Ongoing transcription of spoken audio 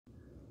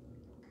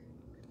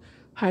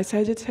Hi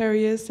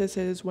Sagittarius, this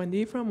is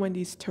Wendy from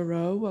Wendys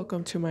Tarot.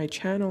 Welcome to my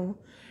channel.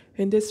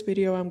 In this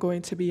video, I'm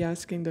going to be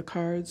asking the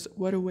cards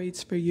what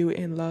awaits for you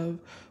in love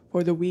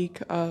for the week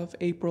of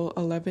April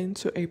 11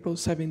 to April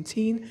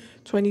 17,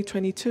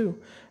 2022.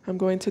 I'm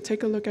going to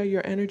take a look at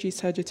your energy,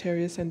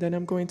 Sagittarius, and then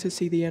I'm going to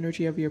see the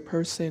energy of your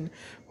person,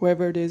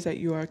 whoever it is that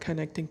you are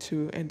connecting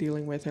to and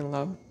dealing with in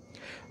love.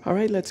 All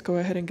right, let's go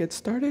ahead and get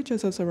started.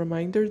 Just as a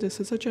reminder, this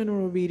is a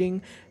general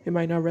reading. It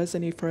might not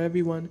resonate for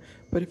everyone,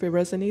 but if it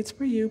resonates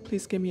for you,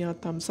 please give me a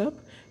thumbs up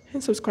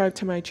and subscribe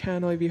to my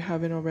channel if you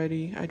haven't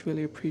already. I'd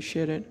really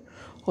appreciate it.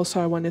 Also,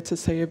 I wanted to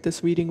say if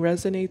this reading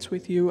resonates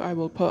with you, I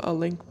will put a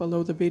link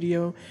below the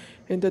video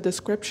in the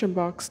description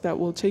box that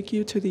will take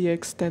you to the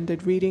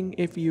extended reading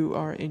if you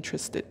are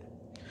interested.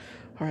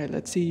 All right,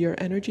 let's see your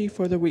energy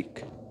for the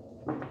week.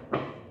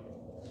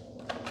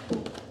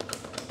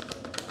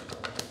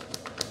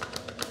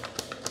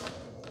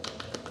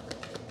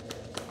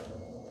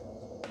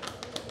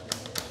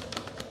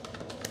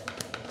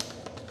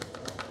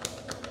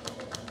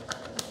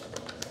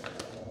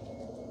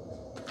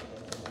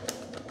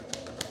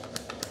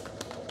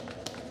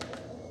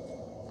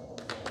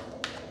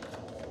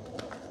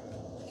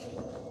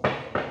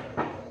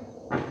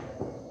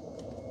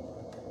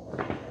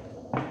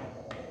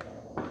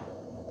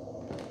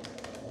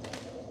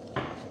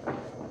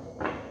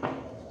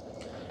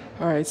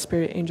 All right,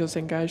 spirit angels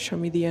and guides, show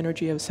me the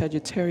energy of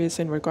Sagittarius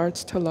in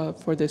regards to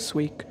love for this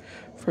week.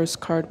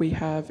 First card we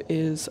have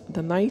is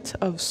the Knight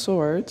of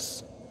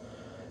Swords,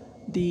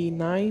 the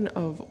Nine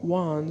of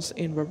Wands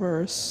in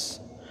reverse,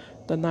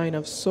 the Nine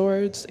of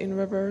Swords in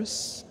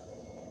reverse,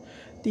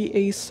 the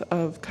Ace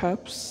of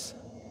Cups,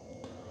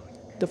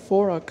 the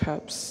Four of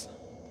Cups,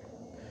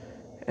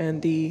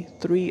 and the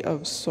Three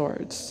of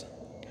Swords.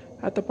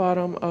 At the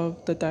bottom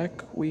of the deck,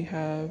 we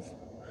have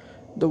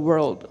the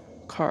World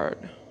card.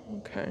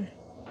 Okay.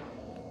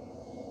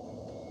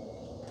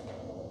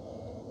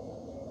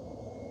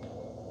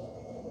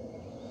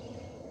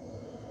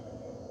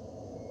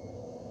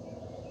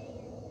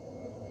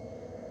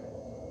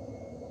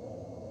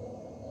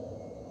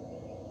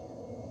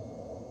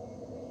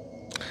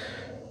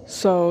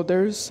 So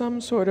there's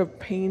some sort of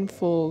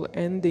painful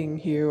ending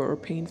here or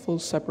painful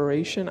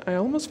separation. I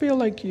almost feel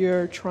like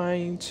you're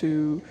trying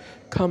to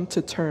come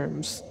to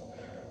terms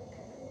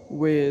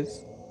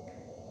with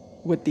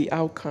the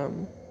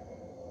outcome,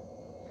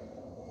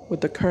 with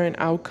the current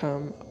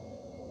outcome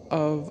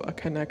of a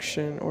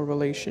connection or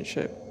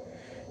relationship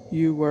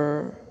you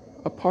were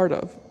a part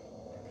of.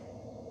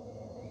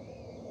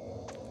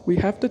 We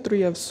have the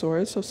Three of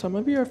Swords, so some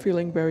of you are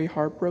feeling very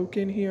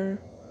heartbroken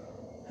here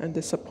and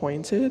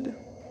disappointed.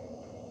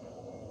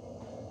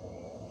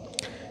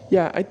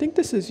 Yeah, I think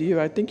this is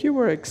you. I think you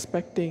were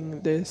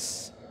expecting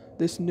this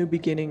new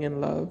beginning in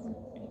love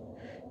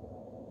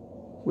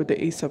with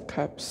the Ace of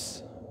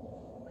Cups.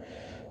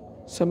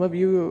 Some of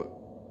you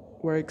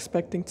were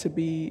expecting to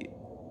be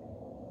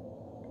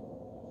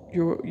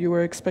you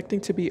were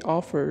expecting to be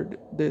offered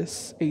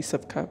this Ace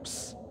of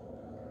Cups.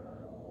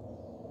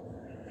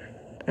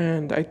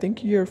 And I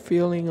think you're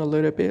feeling a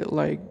little bit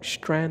like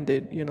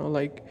stranded, you know,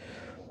 like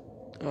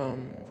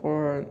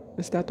or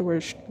is that the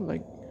word,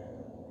 like,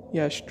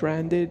 yeah,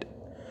 stranded,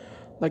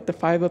 like the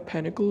Five of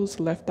Pentacles,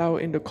 left out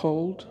in the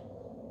cold.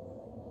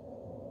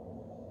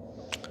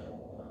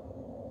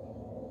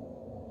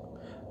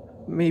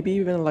 Maybe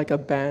even like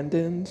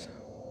abandoned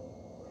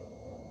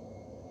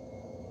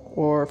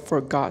or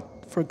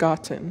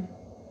forgotten.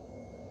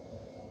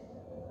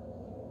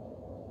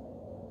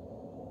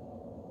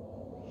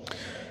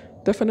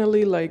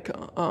 Definitely like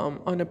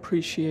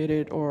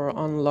unappreciated or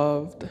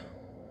unloved.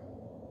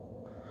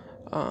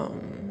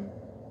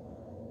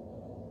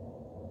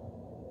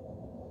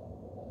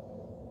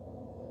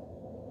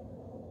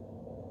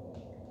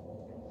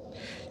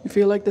 You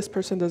feel like this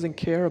person doesn't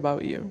care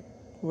about you,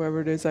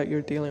 whoever it is that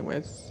you're dealing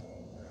with,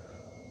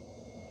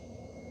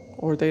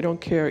 or they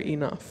don't care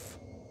enough.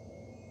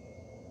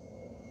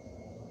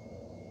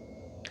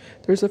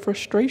 There's a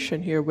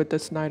frustration here with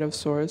this Knight of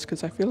Swords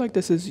because I feel like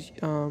this is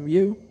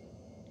you.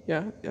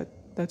 Yeah,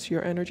 that's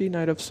your energy,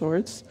 Knight of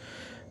Swords.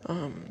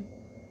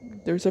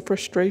 There's a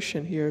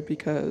frustration here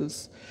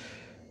because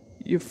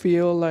you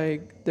feel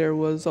like there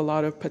was a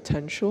lot of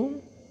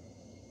potential,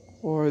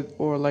 or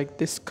like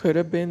this could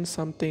have been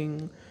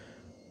something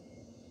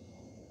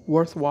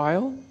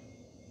worthwhile,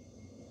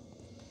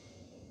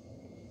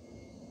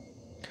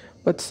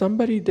 but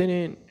somebody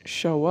didn't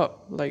show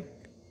up. Like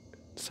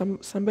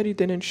somebody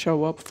didn't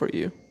show up for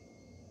you.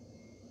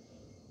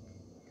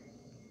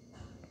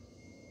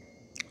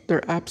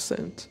 They're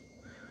absent.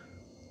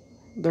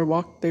 They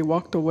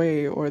walked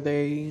away, or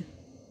they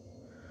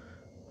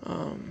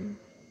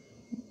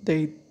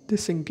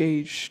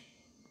disengaged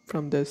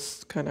from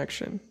this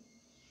connection.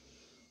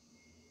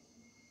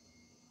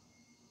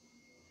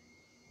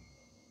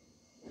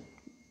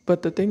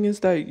 But the thing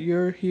is that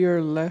you're here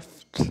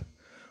left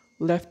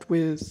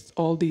with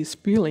all these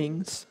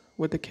feelings.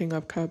 With the King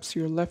of Cups,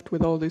 you're left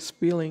with all these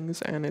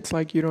feelings, and it's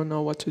like you don't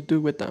know what to do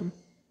with them.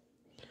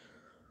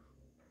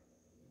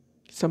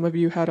 Some of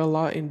you had a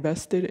lot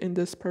invested in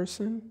this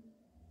person,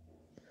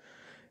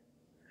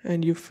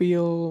 and you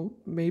feel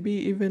maybe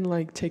even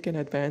like taken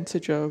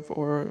advantage of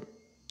or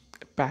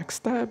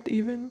backstabbed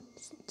even.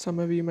 Some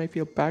of you might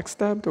feel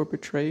backstabbed or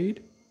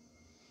betrayed.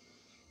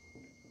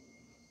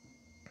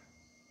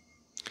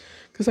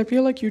 Because I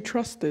feel like you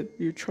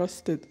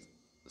trusted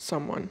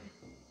someone,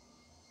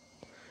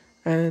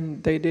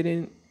 and they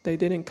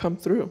didn't come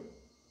through.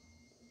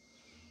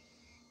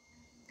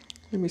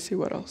 Let me see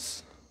what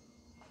else.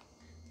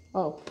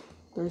 Oh,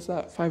 there's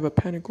that Five of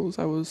Pentacles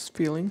I was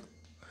feeling.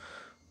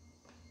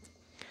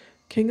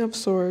 King of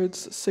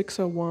Swords, Six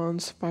of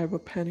Wands, Five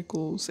of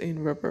Pentacles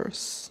in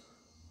reverse.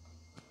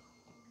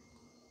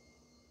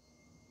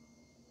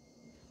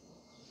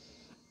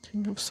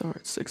 King of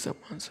Swords, Six of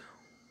Wands.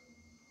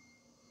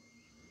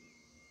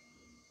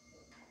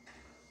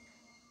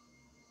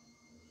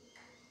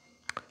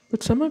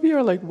 But some of you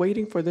are like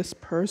waiting for this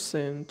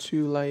person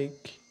to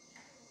like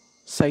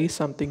say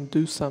something,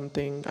 do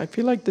something. I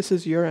feel like this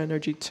is your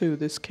energy too,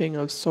 this King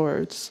of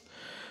Swords.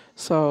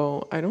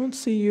 So I don't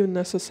see you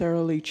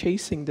necessarily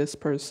chasing this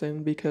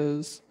person,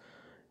 because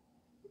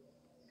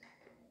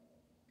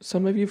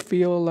some of you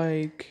feel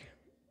like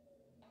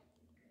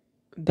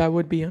that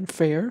would be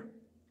unfair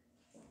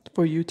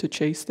for you to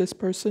chase this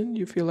person.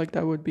 You feel like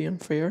that would be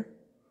unfair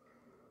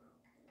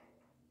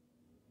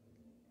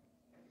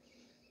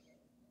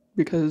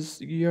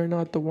because you're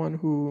not the one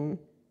who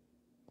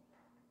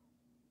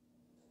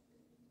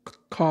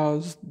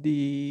caused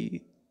the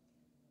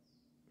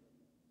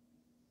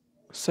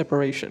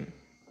separation,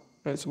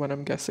 is what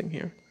I'm guessing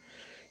here.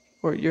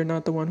 Or you're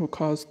not the one who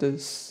caused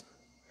this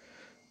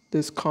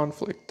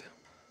conflict.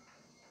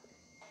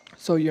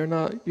 So you're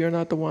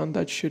not the one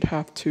that should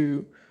have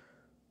to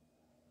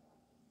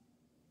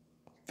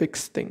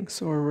fix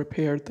things or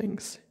repair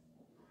things.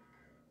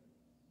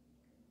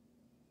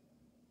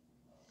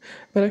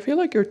 But I feel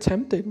like you're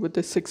tempted with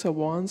the Six of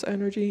Wands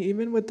energy,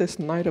 even with this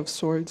Knight of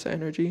Swords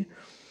energy,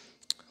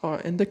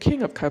 and the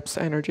King of Cups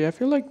energy. I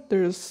feel like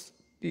there's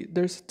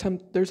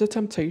a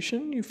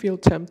temptation. You feel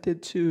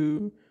tempted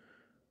to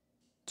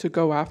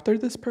go after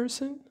this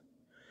person,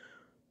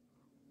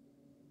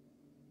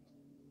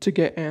 to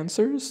get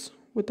answers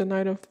with the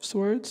Knight of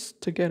Swords,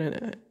 to get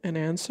an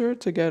answer,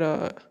 to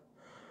get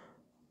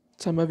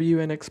some of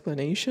you an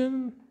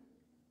explanation.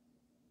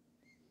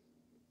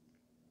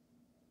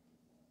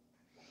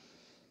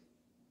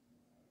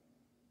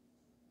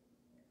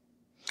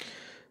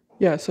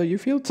 Yeah, so you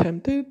feel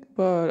tempted,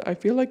 but I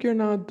feel like you're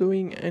not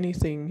doing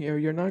anything here.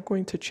 You're not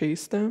going to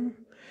chase them,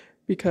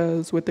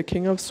 because with the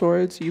King of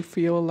Swords, you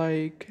feel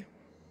like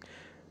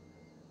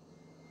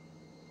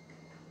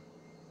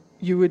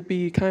you would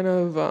be kind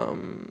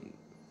of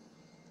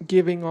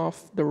giving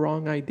off the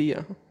wrong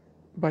idea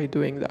by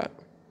doing that.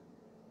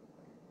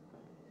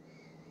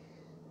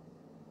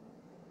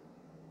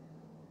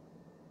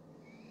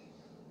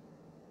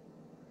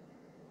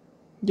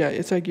 Yeah,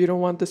 it's like you don't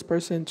want this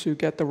person to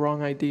get the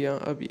wrong idea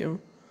of you.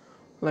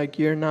 Like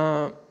you're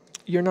not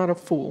a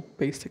fool,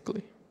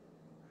 basically.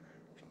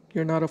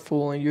 You're not a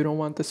fool, and you don't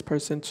want this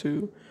person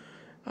to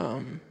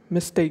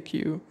mistake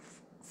you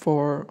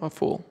for a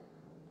fool.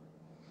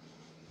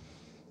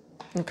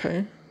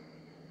 Okay.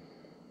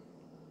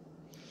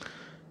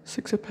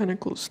 Six of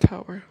Pentacles,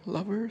 Tower,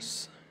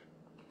 Lovers.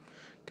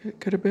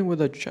 Could have been with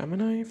a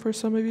Gemini for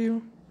some of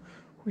you.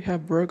 We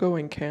have Virgo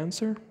and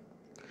Cancer.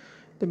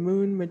 The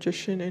Moon,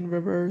 Magician in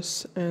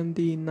reverse, and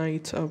the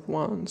Knight of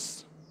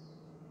Wands.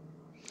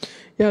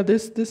 Yeah,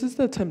 this is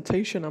the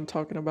temptation I'm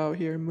talking about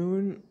here.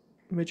 Moon,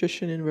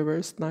 Magician in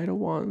reverse, Knight of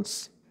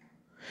Wands.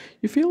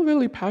 You feel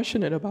really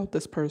passionate about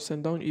this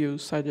person, don't you,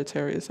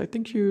 Sagittarius? I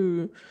think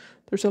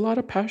there's a lot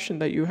of passion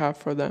that you have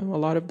for them, a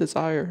lot of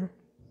desire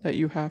that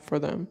you have for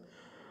them.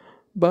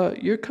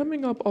 But you're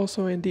coming up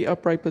also in the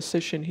upright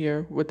position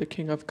here with the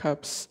King of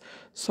Cups.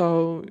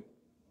 So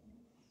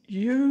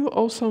you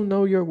also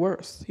know your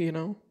worth, you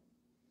know?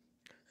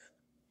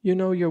 You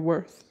know your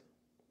worth.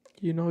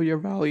 You know your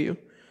value.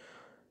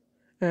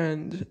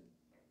 And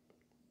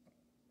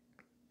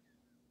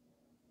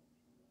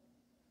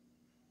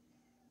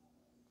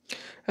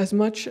as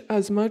much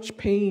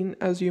pain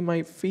as you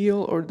might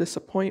feel, or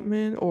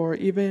disappointment, or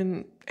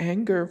even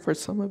anger for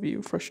some of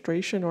you,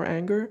 frustration or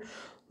anger,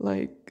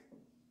 like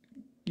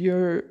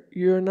you're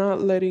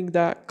not letting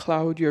that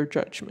cloud your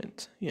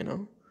judgment, you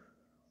know?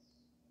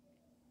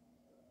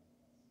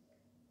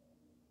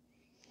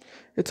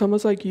 It's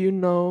almost like you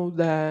know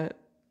that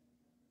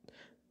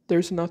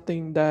there's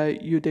nothing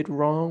that you did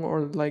wrong,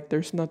 or like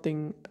there's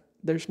nothing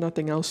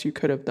else you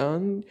could have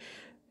done.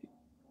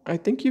 I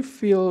think you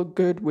feel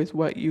good with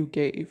what you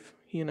gave,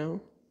 you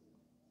know?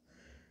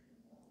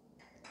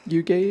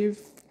 You gave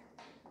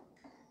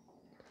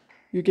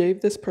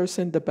this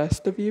person the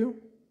best of you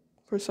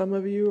for some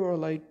of you, or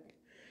like,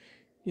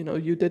 you know,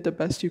 you did the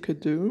best you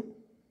could do.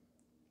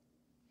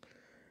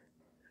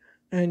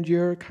 And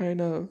you're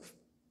kind of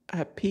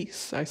at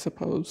peace, I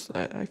suppose.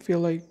 I feel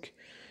like,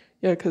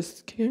 yeah,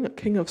 because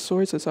King of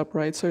Swords is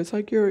upright, so it's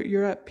like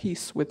you're at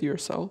peace with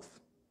yourself.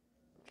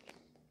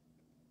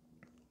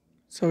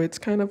 So it's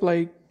kind of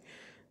like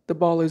the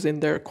ball is in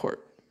their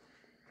court.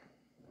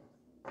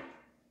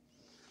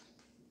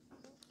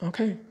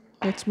 Okay,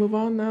 let's move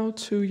on now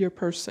to your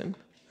person.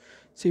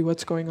 See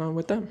what's going on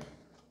with them.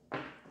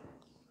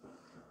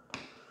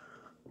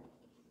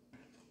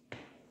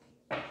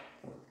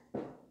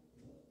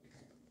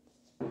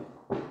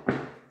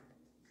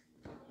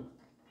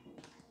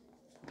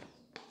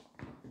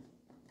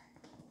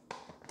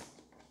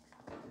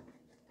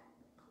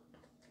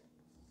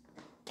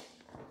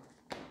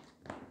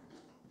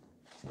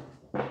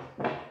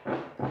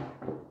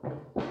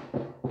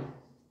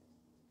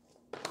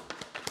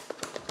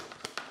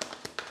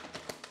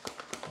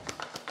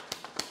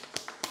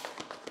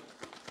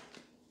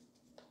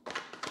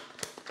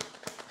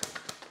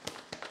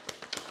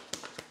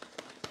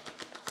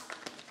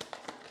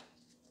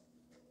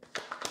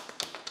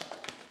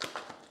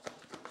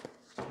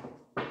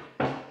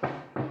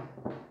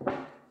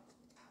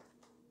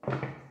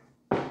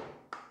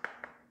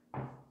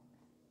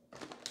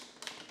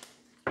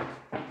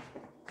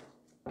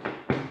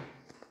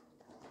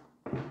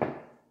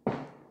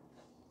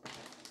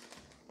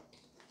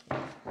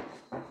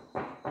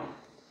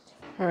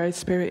 All right,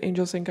 spirit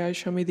angels and guides,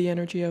 show me the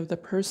energy of the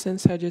person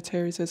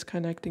Sagittarius is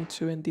connecting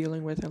to and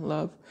dealing with in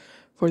love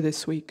for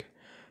this week.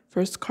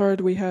 First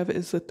card we have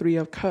is the Three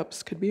of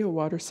Cups. Could be a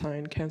water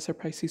sign, Cancer,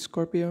 Pisces,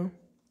 Scorpio.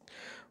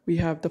 We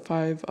have the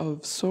Five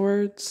of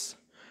Swords.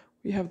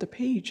 We have the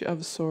Page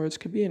of Swords.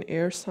 Could be an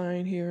air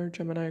sign here,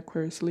 Gemini,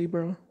 Aquarius,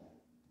 Libra.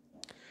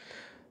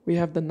 We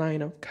have the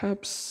Nine of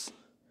Cups,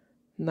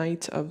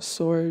 Knight of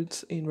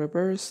Swords in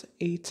reverse,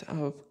 Eight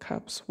of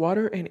Cups.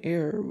 Water and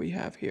air we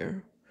have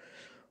here.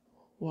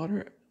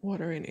 Water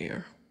and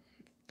air.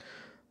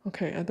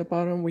 Okay, at the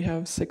bottom we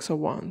have Six of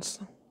Wands.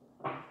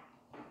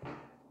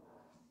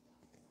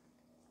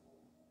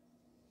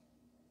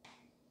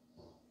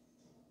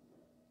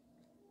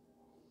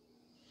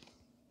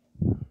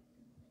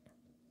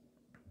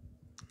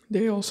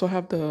 They also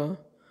have the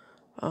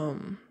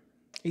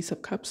Ace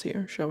of Cups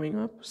here showing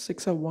up.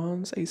 Six of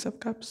Wands, Ace of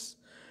Cups,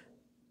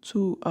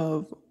 Two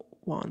of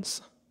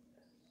Wands.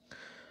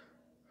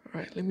 All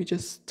right, let me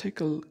just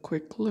take a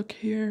quick look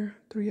here.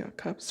 Three of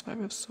Cups, Five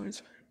of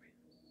Swords.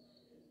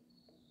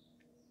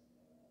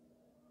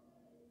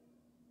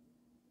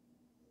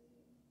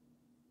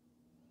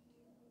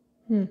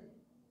 All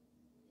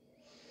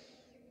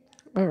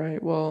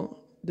right, well,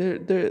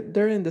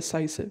 they're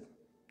indecisive.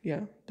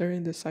 Yeah, they're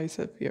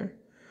indecisive here.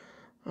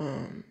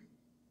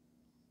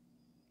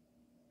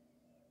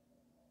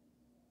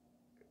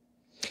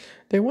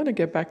 They want to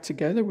get back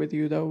together with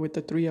you though. With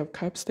the Three of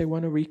Cups, they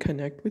want to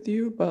reconnect with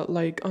you, but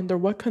like under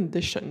what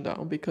condition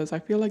though? Because I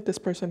feel like this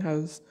person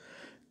has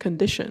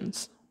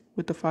conditions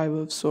with the Five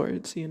of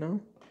Swords, you know?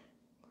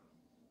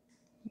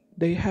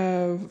 They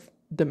have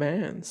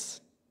demands,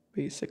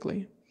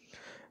 basically.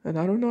 And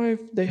I don't know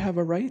if they have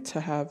a right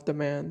to have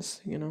demands,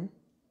 you know?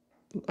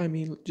 I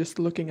mean, just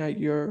looking at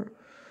your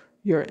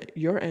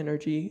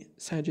energy,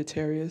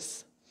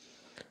 Sagittarius,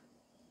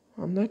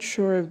 I'm not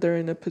sure if they're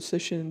in a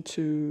position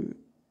to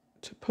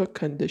put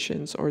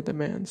conditions or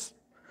demands.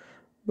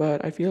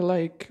 But I feel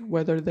like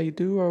whether they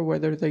do or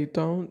whether they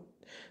don't,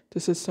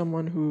 this is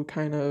someone who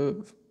kind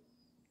of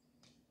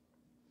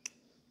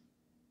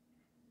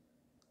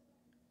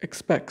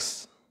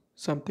expects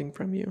something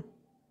from you.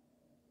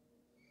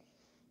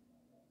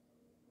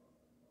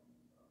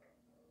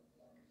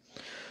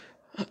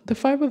 The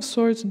Five of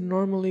Swords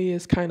normally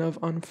is kind of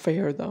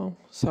unfair though.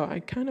 So I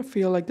kind of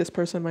feel like this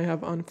person might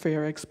have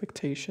unfair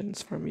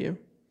expectations from you.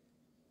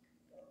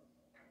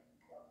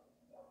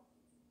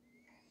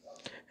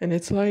 And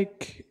it's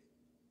like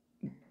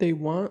they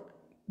want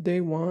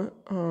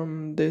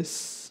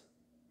this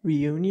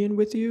reunion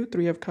with you.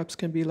 Three of Cups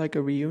can be like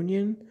a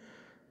reunion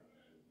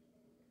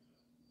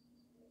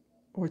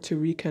or to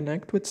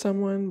reconnect with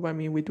someone. I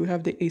mean, we do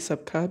have the Ace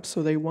of Cups,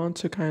 so they want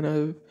to kind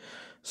of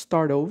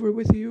start over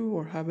with you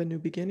or have a new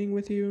beginning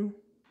with you.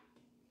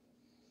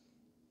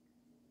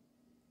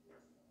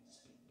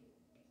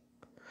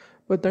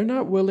 But they're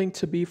not willing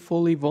to be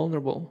fully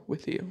vulnerable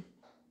with you.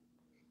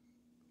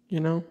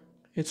 You know?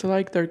 It's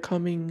like they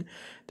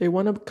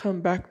want to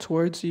come back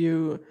towards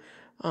you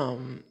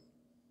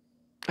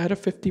at a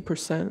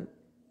 50%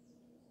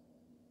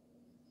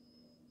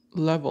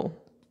 level.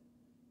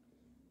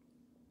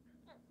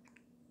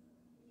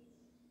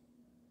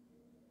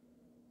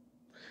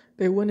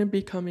 They wouldn't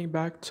be coming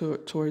back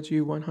towards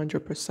you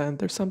 100%.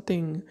 There's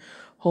something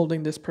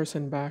holding this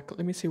person back.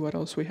 Let me see what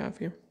else we have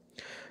here.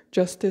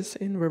 Justice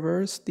in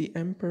reverse, the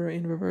Emperor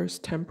in reverse,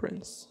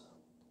 Temperance.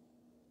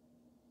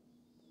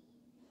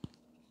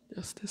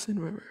 Justice in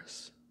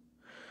reverse.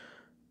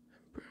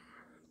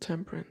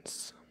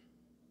 Temperance.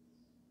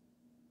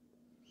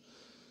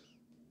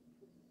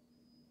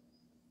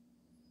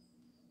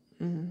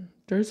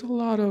 There's a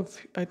lot of,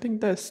 I think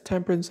this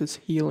temperance is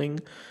healing.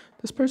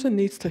 This person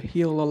needs to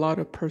heal a lot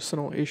of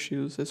personal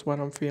issues, is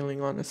what I'm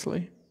feeling,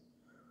 honestly.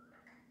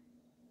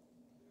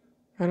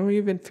 I don't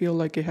even feel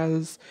like it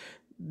has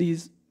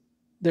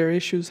their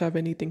issues have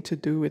anything to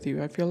do with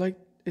you. I feel like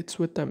it's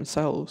with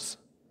themselves.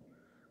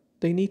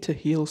 they need to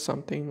heal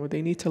something, or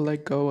they need to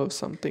let go of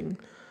something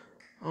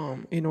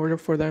in order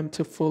for them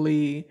to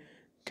fully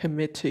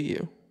commit to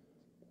you.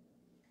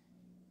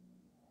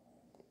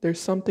 There's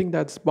something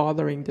that's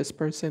bothering this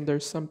person.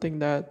 There's something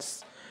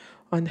that's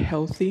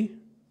unhealthy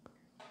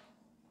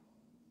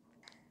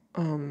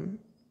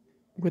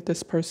with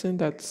this person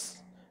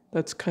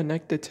that's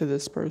connected to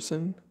this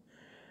person.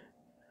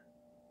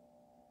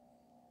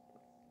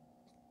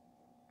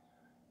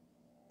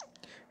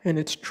 And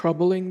it's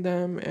troubling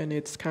them, and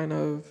it's kind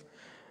of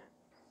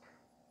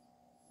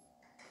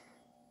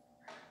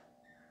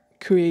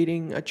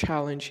creating a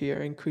challenge here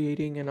and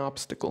creating an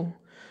obstacle.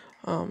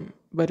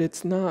 But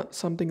it's not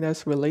something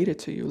that's related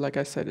to you. Like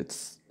I said,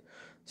 it's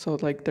so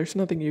like there's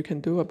nothing you can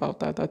do about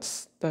that.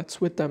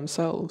 That's with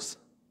themselves.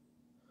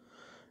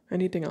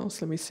 Anything else?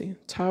 Let me see.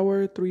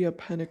 Tower, Three of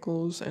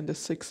Pentacles, and the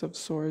Six of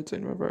Swords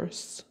in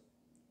reverse.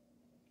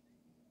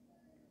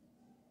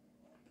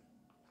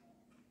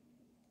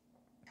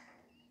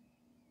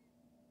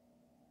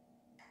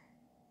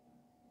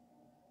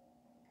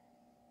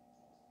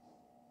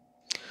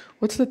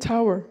 What's the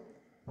Tower?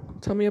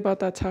 Tell me about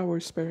that Tower,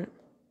 Spirit.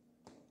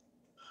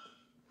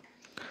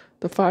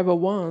 The Five of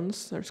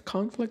Wands, there's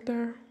conflict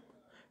there.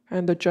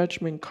 And the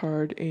Judgment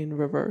card in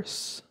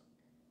reverse.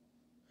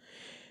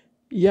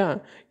 Yeah,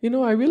 you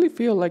know, I really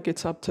feel like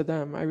it's up to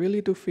them. I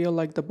really do feel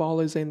like the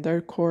ball is in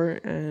their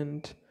court,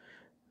 and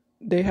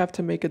they have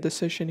to make a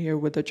decision here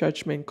with the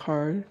Judgment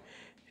card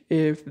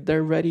if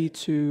they're ready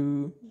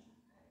to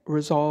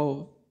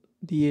resolve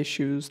the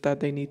issues that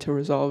they need to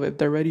resolve, if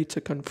they're ready to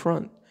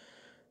confront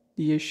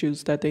the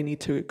issues that they need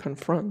to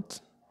confront.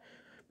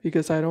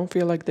 Because I don't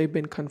feel like they've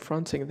been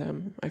confronting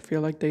them. I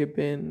feel like they've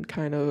been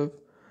kind of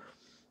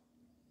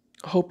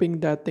hoping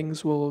that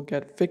things will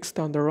get fixed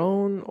on their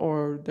own,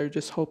 or they're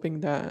just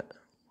hoping that,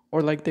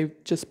 or like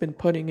they've just been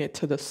putting it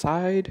to the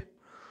side,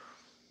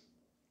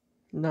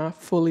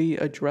 not fully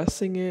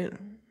addressing it,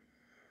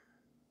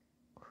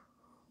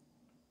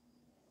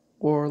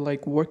 or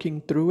like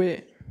working through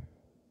it.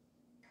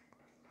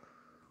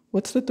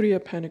 What's the Three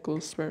of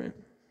Pentacles, Spirit?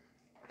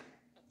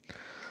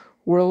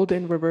 World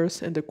in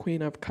reverse and the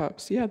Queen of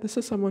Cups. Yeah, this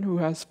is someone who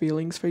has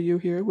feelings for you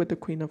here with the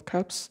Queen of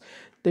Cups.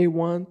 They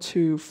want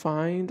to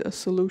find a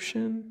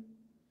solution.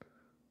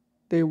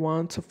 They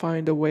want to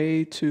find a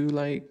way to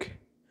like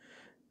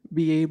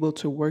be able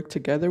to work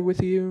together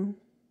with you.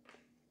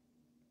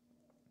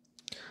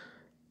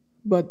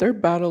 But they're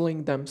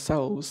battling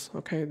themselves,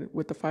 okay?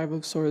 With the Five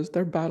of Swords,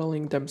 they're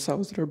battling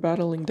themselves. They're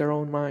battling their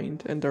own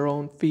mind and their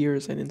own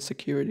fears and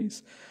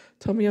insecurities.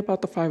 Tell me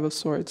about the Five of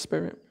Swords,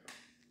 Spirit.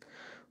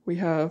 We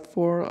have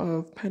Four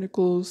of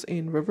Pentacles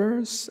in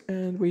reverse,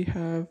 and we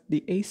have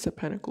the Ace of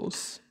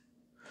Pentacles.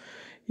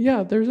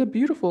 Yeah, there's a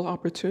beautiful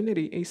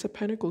opportunity. Ace of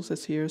Pentacles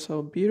is here,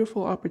 so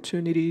beautiful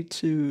opportunity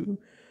to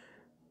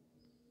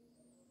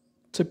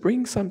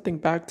bring something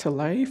back to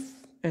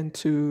life and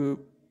to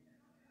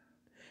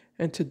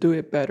do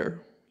it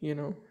better, you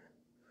know,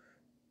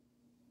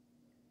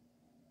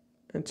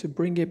 and to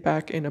bring it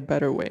back in a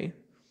better way.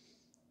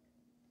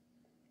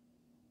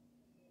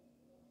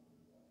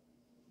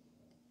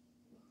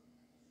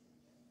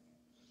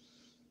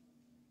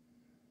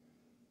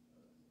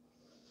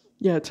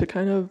 Yeah, to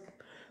kind of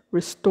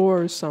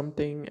restore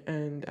something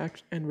and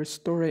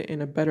restore it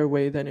in a better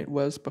way than it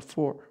was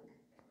before.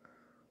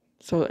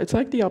 So it's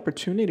like the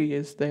opportunity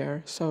is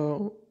there.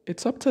 So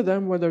it's up to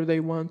them whether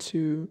they want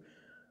to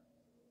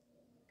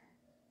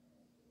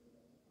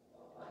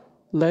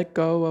let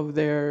go of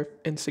their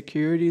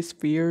insecurities,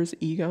 fears,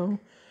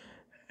 ego,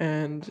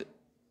 and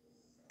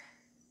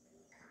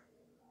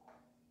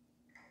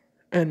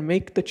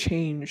make the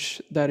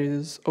change that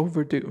is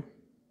overdue.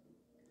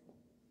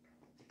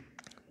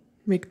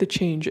 Make the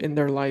change in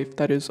their life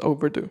that is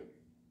overdue.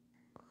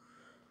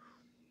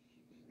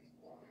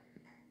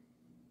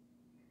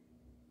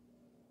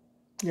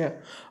 Yeah.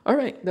 All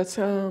right. That's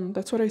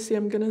what I see.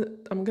 I'm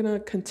gonna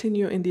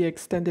continue in the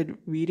extended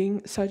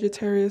reading,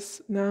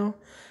 Sagittarius. Now,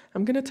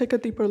 I'm gonna take a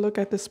deeper look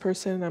at this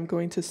person. I'm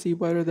going to see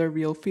what are their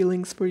real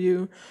feelings for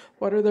you,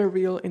 what are their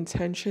real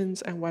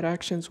intentions, and what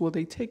actions will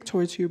they take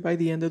towards you by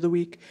the end of the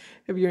week.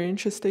 If you're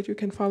interested, you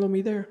can follow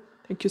me there.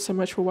 Thank you so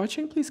much for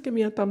watching. Please give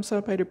me a thumbs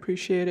up. I'd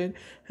appreciate it.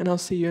 And I'll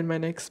see you in my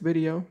next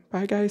video.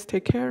 Bye guys.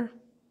 Take care.